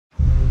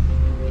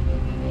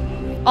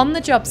On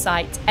the job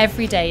site,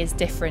 every day is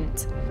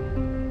different.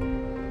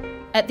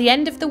 At the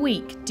end of the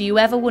week, do you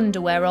ever wonder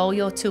where all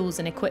your tools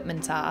and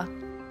equipment are?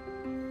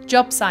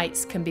 Job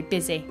sites can be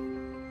busy.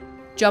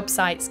 Job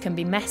sites can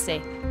be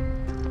messy.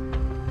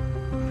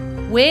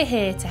 We're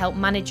here to help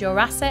manage your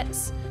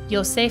assets,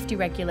 your safety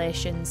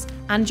regulations,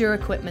 and your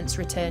equipment's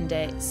return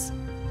dates,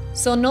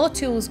 so no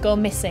tools go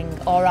missing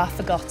or are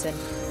forgotten,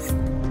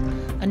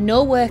 and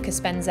no worker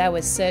spends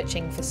hours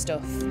searching for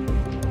stuff.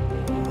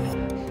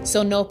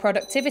 So no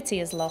productivity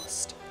is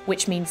lost,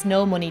 which means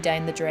no money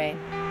down the drain.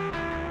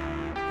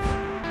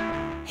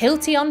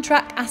 Hilti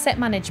On-Track Asset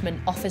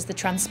Management offers the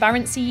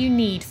transparency you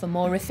need for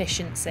more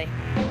efficiency.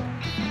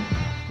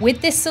 With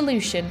this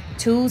solution,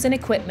 tools and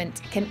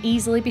equipment can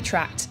easily be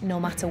tracked no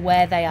matter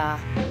where they are.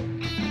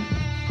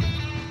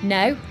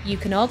 Now, you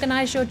can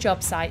organise your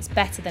job sites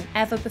better than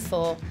ever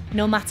before,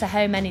 no matter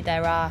how many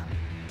there are.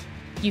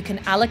 You can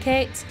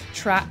allocate,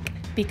 track,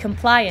 be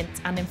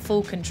compliant and in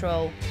full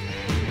control.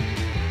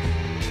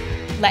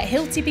 Let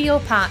Hilti be your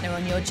partner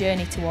on your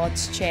journey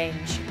towards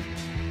change.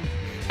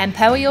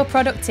 Empower your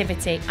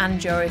productivity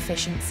and your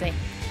efficiency.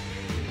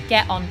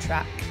 Get on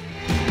track.